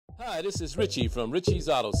Hi, this is Richie from Richy's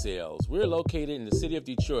Auto Sales. We're located in the city of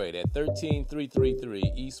Detroit at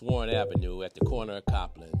 13333 East Warren Avenue at the corner of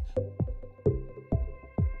Copland.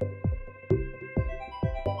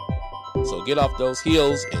 So get off those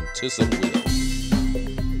heels into some wheels.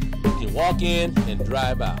 You can walk in and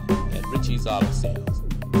drive out at Richy's Auto Sales.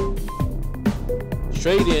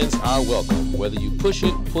 Trade-ins are welcome. Whether you push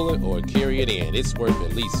it, pull it, or carry it in, it's worth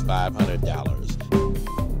at least $500.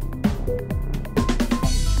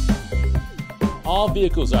 All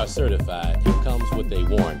vehicles are certified and comes with a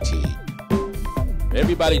warranty.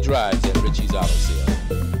 Everybody drives at Richy's Auto Sales.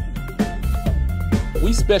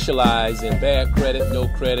 We specialize in bad credit, no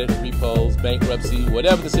credit, repos, bankruptcy,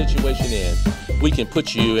 whatever the situation is, we can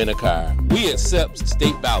put you in a car. We accept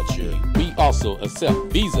state voucher. We also accept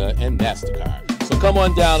Visa and MasterCard. So come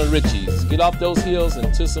on down to Richy's. Get off those heels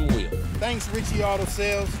and to some wheels. Thanks, Richy Auto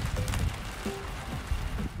Sales.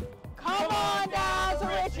 Come on down to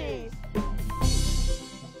Richy's.